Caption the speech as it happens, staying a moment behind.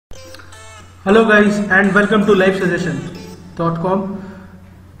Hello guys and welcome to livesuggestion.com.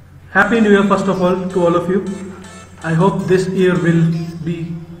 Happy New Year first of all to all of you. I hope this year will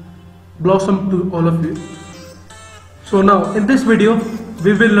be blossom to all of you. So now in this video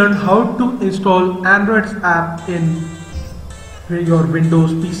we will learn how to install Android's app in your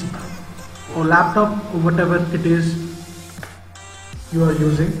Windows PC or laptop or whatever it is you are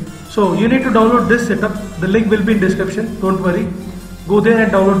using. So you need to download this setup. The link will be in description. Don't worry. Go there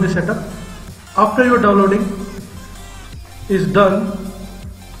and download this setup. After your downloading is done,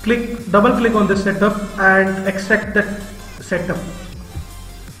 double click on this setup and extract that setup.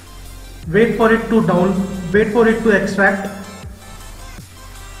 Wait for it to extract.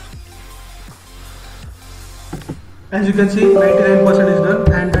 As you can see, 99% is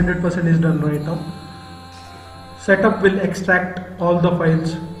done and 100% is done right now. Setup will extract all the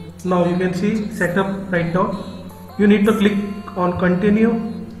files. Now you can see setup right now. You need to click on continue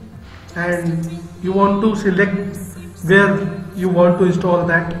and you want to select where you want to install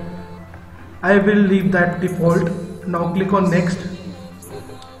that. I will leave that default. Now click on next,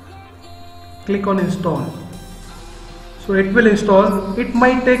 click on install. So it will install. It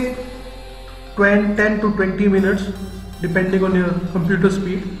might take 10 to 20 minutes depending on your computer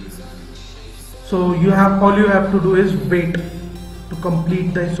speed. So all you have to do is wait to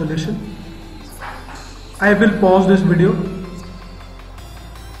complete the installation. I will pause this video.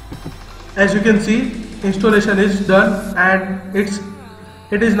 As you can see, installation is done and it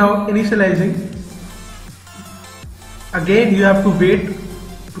is now initializing. Again you have to wait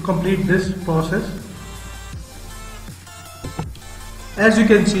to complete this process. As you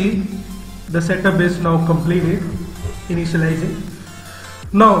can see, the setup is now completed, initializing.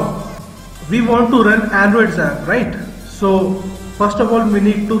 Now we want to run Android's app, right? So first of all we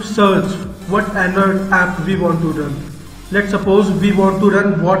need to search what Android app we want to run. Let's suppose we want to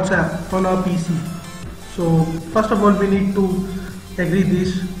run WhatsApp on our PC. So first of all we need to agree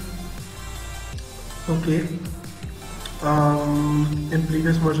this. Okay. In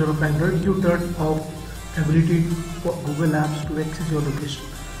previous version of Android you turned off ability for Google Apps to access your location.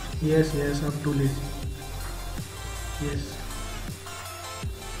 Yes, I'm too lazy. Yes.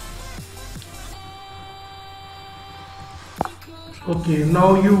 Okay,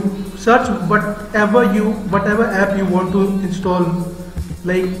 now you search whatever app you want to install.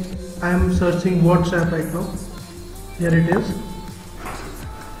 Like I am searching WhatsApp right now. Here it is.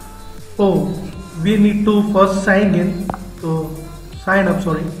 Oh, we need to first sign up.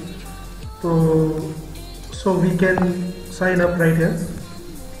 So we can sign up right here.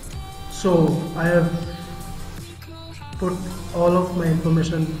 So I have put all of my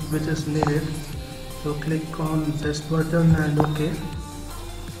information which is needed. So click on this button and OK,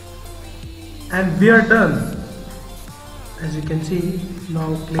 and we are done. As you can see,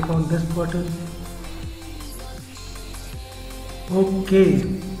 now click on this button.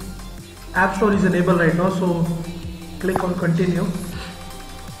 Okay, App Store is enabled right now, so click on continue.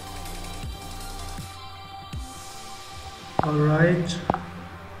 Alright,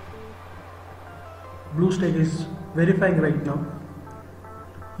 Bluestack is verifying right now.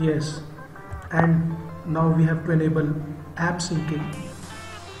 Yes. And now we have to enable app syncing.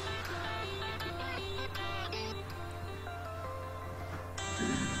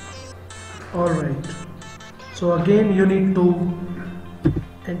 Alright, so again you need to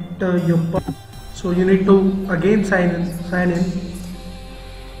enter your password. So you need to again sign in.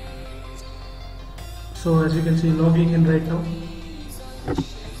 So as you can see, logging in right now.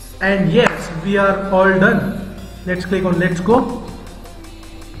 And yes, we are all done. Let's click on let's go.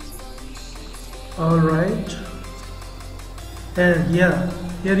 Alright, and yeah,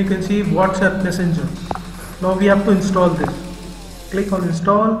 here you can see WhatsApp Messenger. Now we have to install this. Click on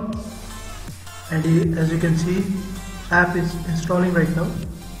install, and as you can see, app is installing right now.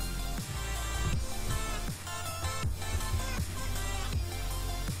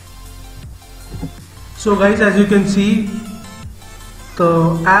 So guys, as you can see,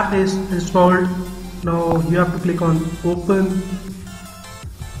 the app is installed. Now you have to click on open,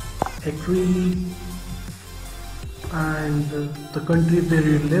 agree, and the country where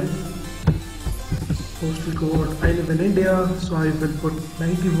you live. Postal code, I live in India, so I will put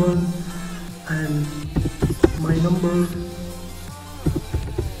 91 and my number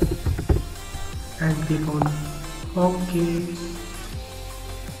and click on OK.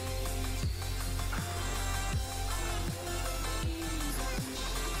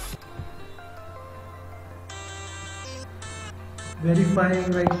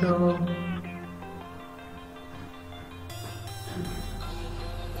 Verifying right now.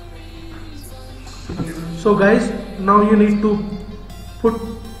 So guys, now you need to put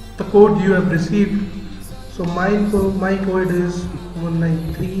the code you have received. So my code is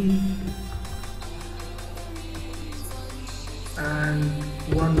 193 and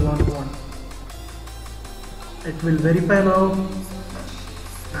 111. It will verify now,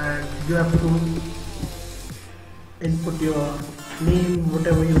 and you have to input your name,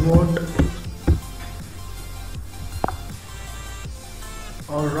 whatever you want.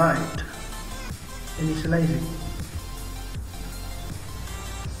 Alright, initializing.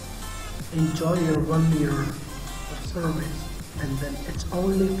 Enjoy your 1 year of service, and then it's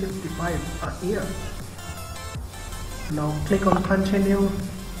only 55 a year. Now click on continue,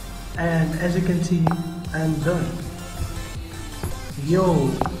 and as you can see, I am done. Yo,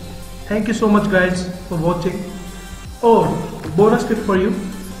 thank you so much guys for watching. Oh, bonus tip for you: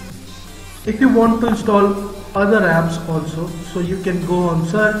 if you want to install other apps also, so you can go on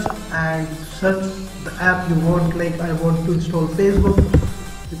search and search the app you want. Like I want to install Facebook,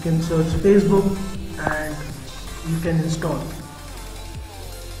 you can search Facebook and you can install.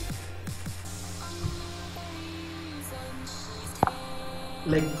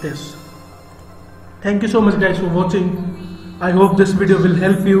 Like this. Thank you so much guys for watching. I hope this video will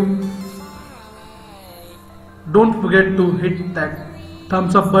help you. Don't forget to hit that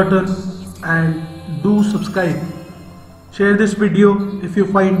thumbs up button and do subscribe. Share this video if you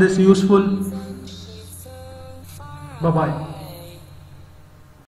find this useful. Bye bye.